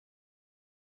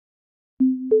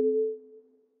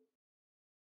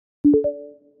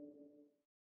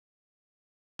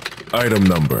Item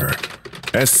Number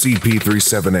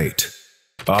SCP-378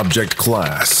 Object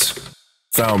Class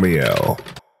Thaumiel.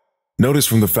 Notice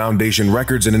from the Foundation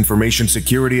Records and Information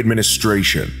Security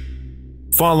Administration.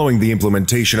 Following the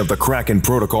implementation of the Kraken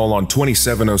Protocol on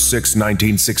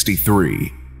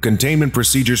 27/06/1963, containment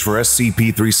procedures for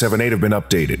SCP-378 have been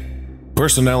updated.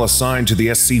 Personnel assigned to the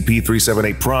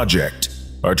SCP-378 project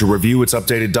are to review its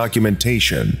updated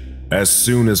documentation as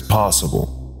soon as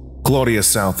possible. Claudia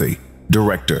Southey,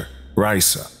 Director,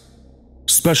 RISA.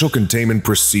 Special Containment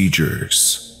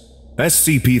Procedures.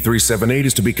 SCP-378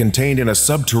 is to be contained in a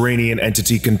subterranean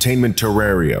entity containment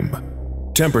terrarium.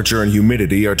 Temperature and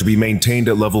humidity are to be maintained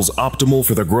at levels optimal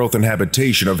for the growth and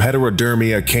habitation of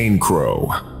Heterodermia cane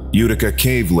crow, Utica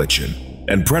cave lichen,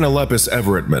 and Prenolepis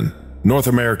everettman, North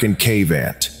American cave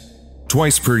ant.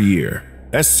 Twice per year,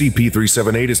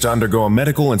 SCP-378 is to undergo a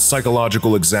medical and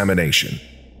psychological examination.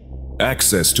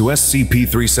 Access to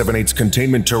SCP-378's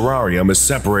containment terrarium is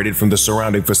separated from the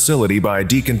surrounding facility by a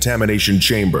decontamination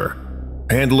chamber.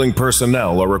 Handling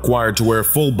personnel are required to wear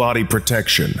full body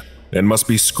protection and must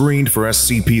be screened for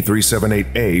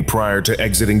SCP-378-A prior to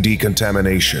exiting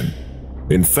decontamination.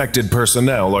 Infected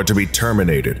personnel are to be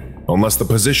terminated unless the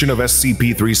position of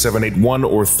SCP-378-1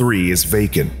 or 3 is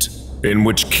vacant, in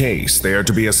which case they are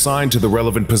to be assigned to the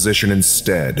relevant position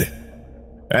instead.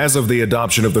 As of the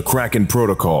adoption of the Kraken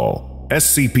Protocol,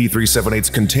 SCP-378's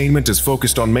containment is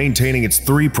focused on maintaining its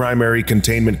 3 primary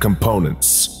containment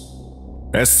components.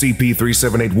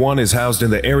 SCP-378-1 is housed in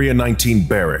the Area 19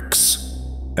 barracks.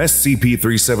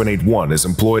 SCP-378-1 is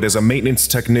employed as a maintenance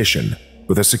technician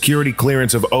with a security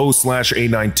clearance of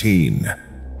O/A19.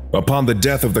 Upon the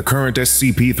death of the current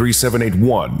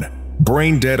SCP-378-1,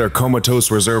 brain-dead or comatose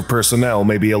reserve personnel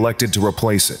may be elected to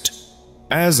replace it.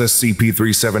 As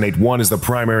SCP-378-1 is the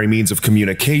primary means of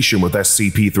communication with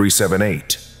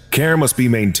SCP-378, care must be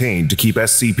maintained to keep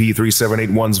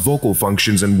SCP-378-1's vocal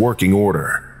functions in working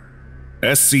order.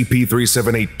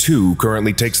 SCP-378-2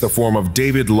 currently takes the form of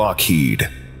David Lockheed,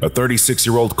 a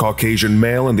 36-year-old Caucasian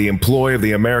male in the employ of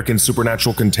the American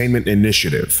Supernatural Containment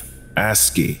Initiative,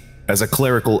 ASCII, as a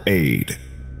clerical aide,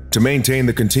 to maintain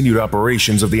the continued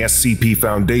operations of the SCP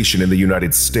Foundation in the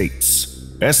United States.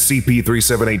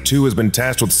 SCP-378-2 has been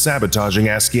tasked with sabotaging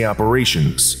ASCII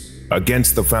operations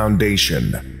against the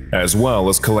Foundation, as well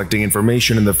as collecting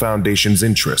information in the Foundation's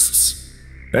interests.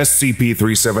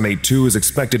 SCP-378-2 is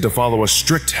expected to follow a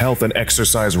strict health and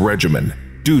exercise regimen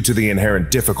due to the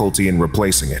inherent difficulty in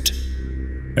replacing it.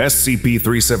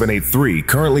 SCP-378-3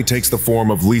 currently takes the form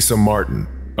of Lisa Martin,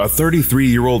 a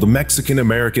 33-year-old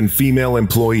Mexican-American female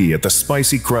employee at the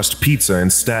Spicy Crust Pizza in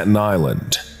Staten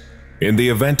Island. In the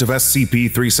event of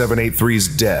SCP-378-3's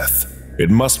death, it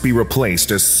must be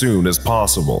replaced as soon as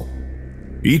possible.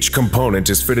 Each component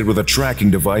is fitted with a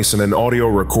tracking device and an audio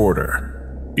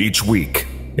recorder. Each week,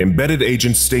 embedded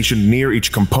agents stationed near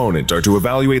each component are to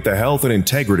evaluate the health and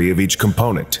integrity of each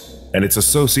component and its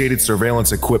associated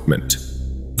surveillance equipment.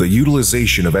 The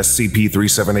utilization of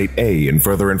SCP-378-A in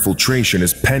further infiltration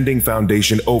is pending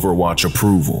Foundation Overwatch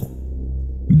approval.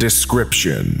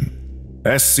 Description: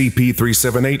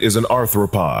 SCP-378 is an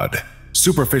arthropod,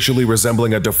 superficially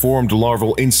resembling a deformed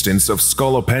larval instance of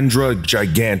Scolopendra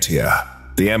gigantea,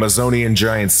 the Amazonian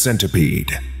giant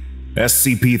centipede.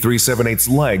 SCP-378's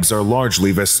legs are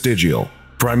largely vestigial,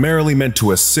 primarily meant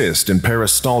to assist in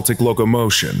peristaltic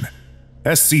locomotion.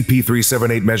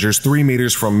 SCP-378 measures 3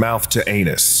 meters from mouth to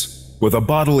anus, with a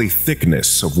bodily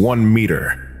thickness of 1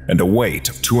 meter and a weight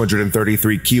of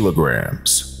 233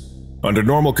 kilograms. Under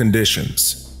normal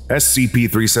conditions,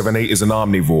 SCP-378 is an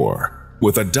omnivore,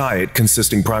 with a diet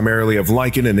consisting primarily of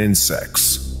lichen and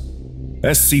insects.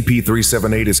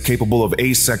 SCP-378 is capable of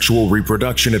asexual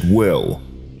reproduction at will,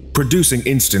 producing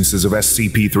instances of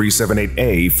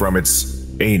SCP-378-A from its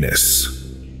anus.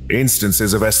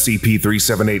 Instances of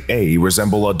SCP-378-A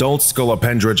resemble adult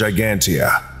Scolopendra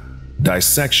gigantea.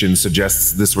 Dissection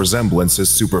suggests this resemblance is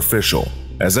superficial,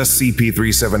 as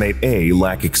SCP-378-A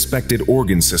lack expected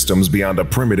organ systems beyond a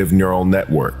primitive neural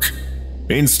network.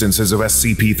 Instances of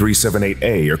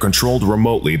SCP-378-A are controlled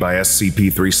remotely by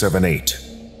SCP-378.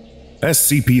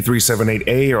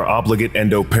 SCP-378-A are obligate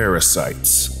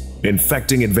endoparasites,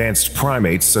 infecting advanced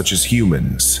primates such as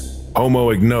humans, Homo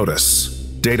ignotus,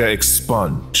 Data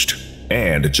expunged,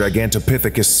 and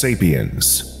Gigantopithecus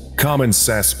sapiens, common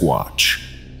Sasquatch.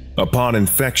 Upon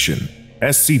infection,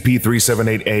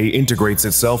 SCP-378-A integrates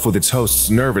itself with its host's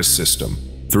nervous system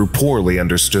through poorly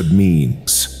understood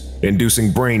means,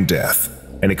 inducing brain death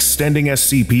and extending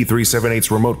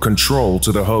SCP-378's remote control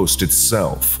to the host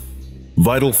itself.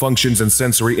 Vital functions and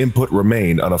sensory input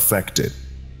remain unaffected.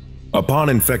 Upon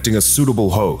infecting a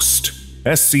suitable host,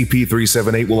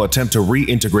 SCP-378 will attempt to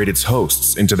reintegrate its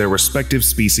hosts into their respective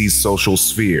species' social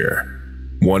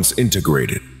sphere. Once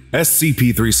integrated,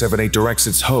 SCP-378 directs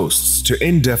its hosts to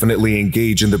indefinitely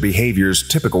engage in the behaviors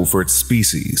typical for its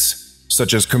species,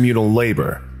 such as communal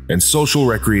labor and social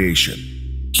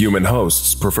recreation. Human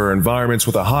hosts prefer environments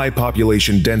with a high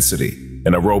population density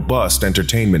and a robust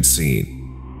entertainment scene.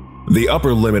 The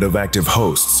upper limit of active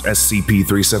hosts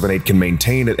SCP-378 can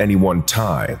maintain at any one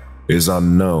time is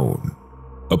unknown.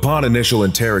 Upon initial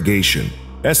interrogation,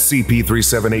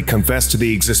 SCP-378 confessed to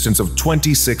the existence of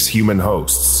 26 human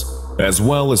hosts, as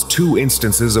well as 2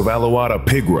 instances of Alouatta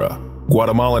pigra,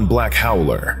 Guatemalan black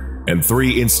howler, and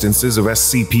 3 instances of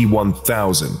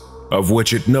SCP-1000, of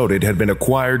which it noted had been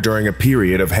acquired during a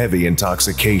period of heavy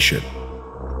intoxication.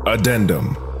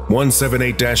 Addendum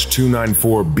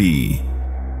 178-294-B.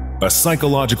 A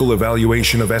psychological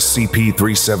evaluation of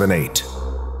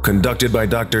SCP-378, conducted by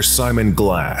Dr. Simon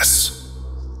Glass.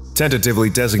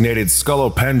 Tentatively designated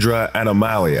Scolopendra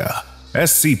anomalia,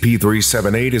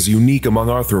 SCP-378 is unique among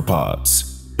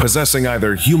arthropods, possessing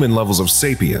either human levels of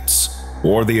sapience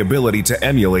or the ability to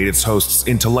emulate its host's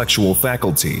intellectual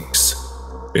faculties.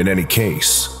 In any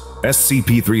case,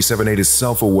 SCP-378 is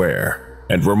self-aware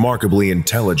and remarkably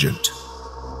intelligent.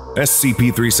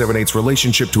 SCP-378's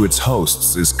relationship to its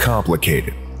hosts is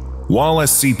complicated. While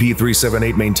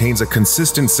SCP-378 maintains a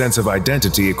consistent sense of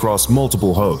identity across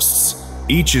multiple hosts,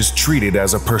 each is treated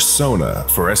as a persona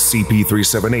for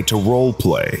SCP-378 to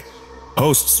roleplay.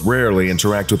 Hosts rarely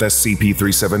interact with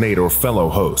SCP-378 or fellow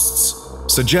hosts,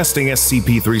 suggesting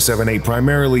SCP-378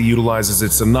 primarily utilizes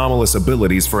its anomalous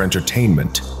abilities for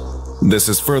entertainment. This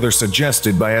is further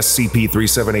suggested by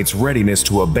SCP-378's readiness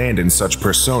to abandon such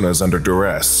personas under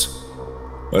duress.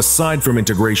 Aside from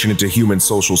integration into human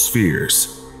social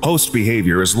spheres, host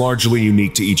behavior is largely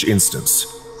unique to each instance.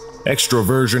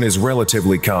 Extroversion is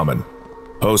relatively common.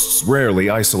 Hosts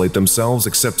rarely isolate themselves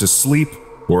except to sleep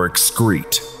or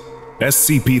excrete.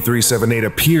 SCP-378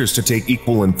 appears to take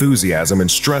equal enthusiasm in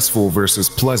stressful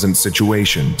versus pleasant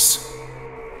situations.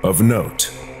 Of note,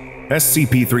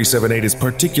 SCP-378 is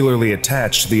particularly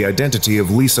attached to the identity of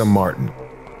Lisa Martin.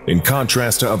 In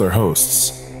contrast to other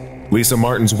hosts, Lisa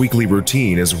Martin's weekly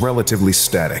routine is relatively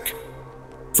static.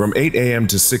 From 8 a.m.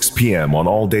 to 6 p.m. on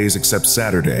all days except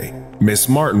Saturday, Miss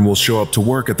Martin will show up to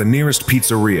work at the nearest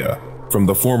pizzeria from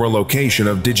the former location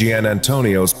of Digian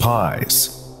Antonio's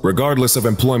Pies, regardless of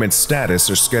employment status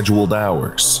or scheduled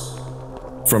hours.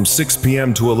 From 6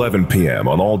 p.m. to 11 p.m.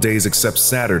 on all days except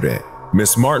Saturday,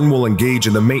 Miss Martin will engage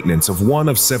in the maintenance of one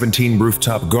of 17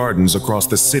 rooftop gardens across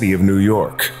the city of New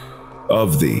York.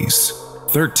 Of these,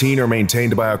 13 are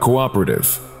maintained by a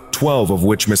cooperative, 12 of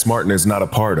which Miss Martin is not a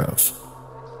part of.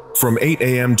 From 8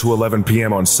 a.m. to 11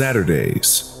 p.m. on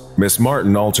Saturdays, Miss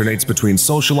Martin alternates between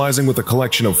socializing with a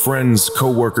collection of friends,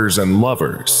 co-workers, and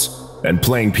lovers, and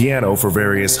playing piano for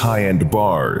various high-end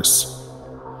bars.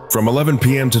 From 11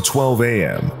 p.m. to 12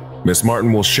 a.m., Miss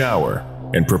Martin will shower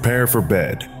and prepare for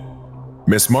bed.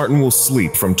 Miss Martin will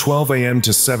sleep from 12 a.m.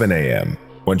 to 7 a.m.,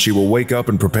 when she will wake up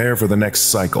and prepare for the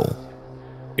next cycle.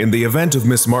 In the event of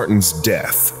Miss Martin's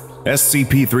death,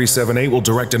 SCP-378 will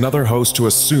direct another host to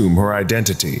assume her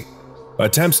identity.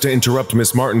 Attempts to interrupt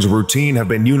Miss Martin's routine have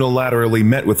been unilaterally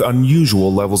met with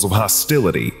unusual levels of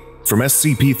hostility from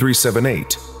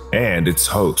SCP-378 and its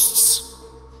hosts.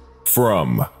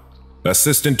 From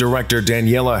Assistant Director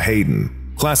Daniela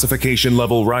Hayden, Classification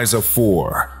Level Risa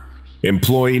 4,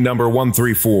 Employee Number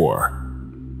 134.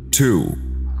 2.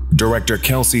 Director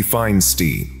Kelsey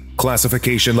Feinstein,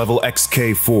 Classification Level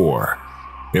XK4,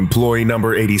 Employee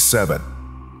Number 87.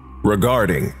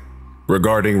 Regarding.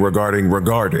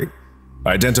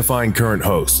 Identifying current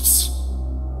hosts.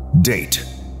 Date: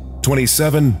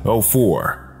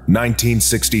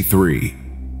 27/04/1963.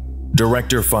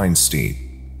 Director Feinstein.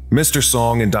 Mr.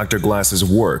 Song and Dr. Glass's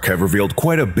work have revealed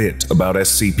quite a bit about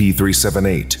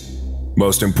SCP-378.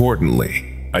 Most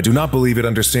importantly, I do not believe it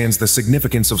understands the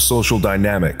significance of social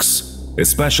dynamics,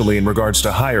 especially in regards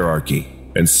to hierarchy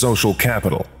and social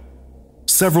capital.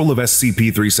 Several of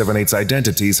SCP-378's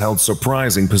identities held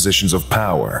surprising positions of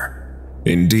power.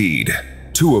 Indeed,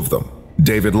 2 of them,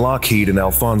 David Lockheed and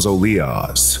Alfonso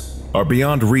Leaz, are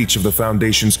beyond reach of the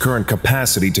Foundation's current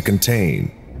capacity to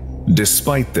contain.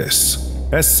 Despite this,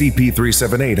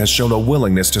 SCP-378 has shown a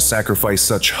willingness to sacrifice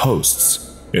such hosts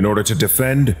in order to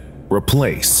defend,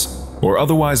 replace, or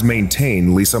otherwise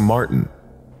maintain Lisa Martin.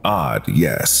 Odd,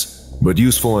 yes, but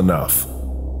useful enough.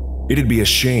 It'd be a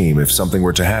shame if something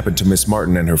were to happen to Miss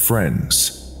Martin and her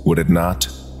friends, would it not?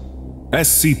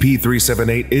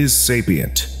 SCP-378 is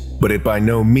sapient, but it by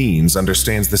no means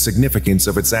understands the significance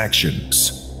of its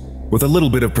actions. With a little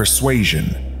bit of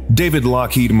persuasion, David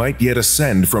Lockheed might yet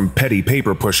ascend from petty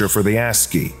paper pusher for the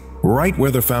ASCII, right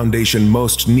where the Foundation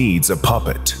most needs a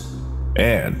puppet.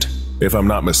 And, if I'm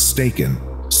not mistaken,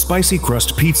 Spicy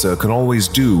Crust Pizza can always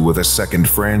do with a second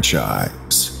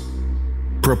franchise.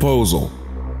 Proposal: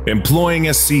 employing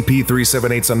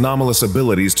SCP-378's anomalous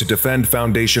abilities to defend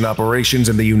Foundation operations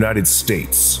in the United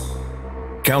States.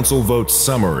 Council vote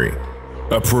summary: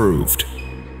 approved.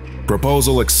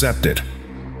 Proposal accepted.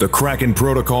 The Kraken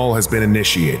Protocol has been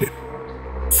initiated.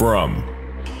 From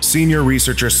Senior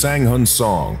Researcher Sang-Hun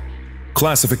Song,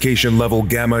 Classification Level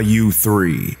Gamma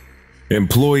U3,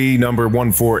 Employee Number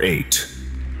 148.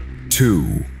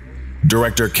 2.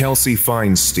 Director Kelsey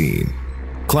Feinstein,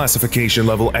 Classification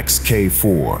Level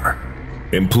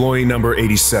XK4, Employee Number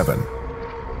 87.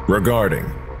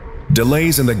 Regarding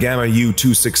delays in the Gamma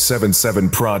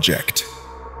U2677 project.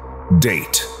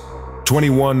 Date: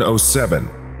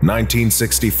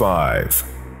 21/07/1965.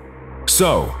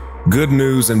 So, good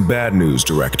news and bad news,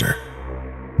 Director.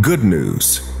 Good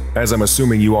news, as I'm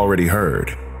assuming you already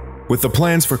heard. With the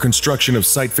plans for construction of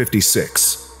Site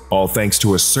 56, all thanks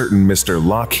to a certain Mr.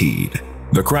 Lockheed,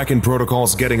 the Kraken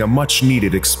Protocol's getting a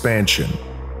much-needed expansion.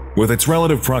 With its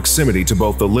relative proximity to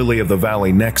both the Lily of the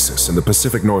Valley Nexus and the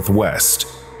Pacific Northwest,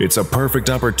 it's a perfect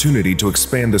opportunity to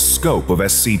expand the scope of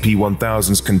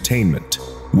SCP-1000's containment,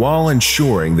 while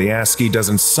ensuring the ASCII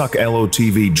doesn't suck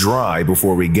LOTV dry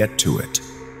before we get to it.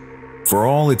 For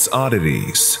all its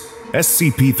oddities,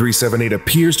 SCP-378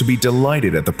 appears to be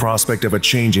delighted at the prospect of a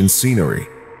change in scenery.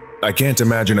 I can't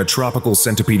imagine a tropical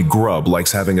centipede grub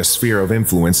likes having a sphere of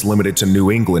influence limited to New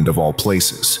England of all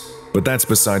places, but that's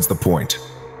besides the point.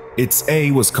 Its A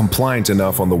was compliant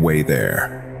enough on the way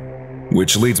there.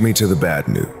 Which leads me to the bad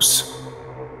news.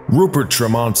 Rupert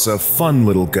Tremont's a fun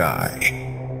little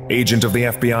guy, agent of the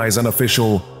FBI's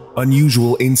unofficial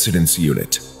Unusual Incidents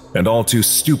Unit, and all too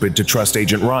stupid to trust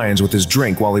Agent Ryans with his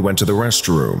drink while he went to the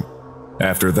restroom.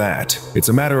 After that, it's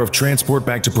a matter of transport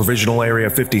back to Provisional Area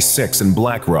 56 in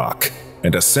Black Rock,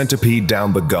 and a centipede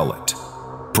down the gullet.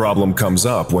 Problem comes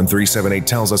up when 378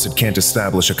 tells us it can't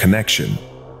establish a connection.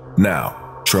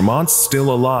 Now, Tremont's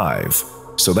still alive,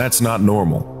 so that's not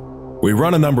normal. We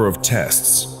run a number of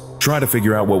tests, try to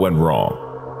figure out what went wrong.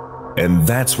 And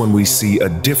that's when we see a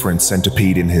different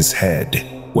centipede in his head,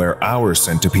 where our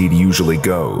centipede usually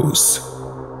goes.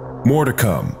 More to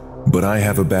come, but I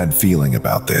have a bad feeling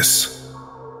about this.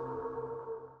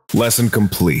 Lesson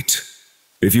complete.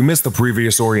 If you missed the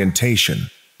previous orientation,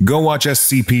 go watch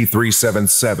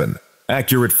SCP-377,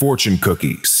 Accurate Fortune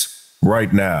Cookies,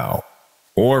 right now.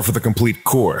 Or for the complete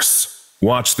course,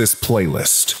 watch this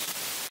playlist.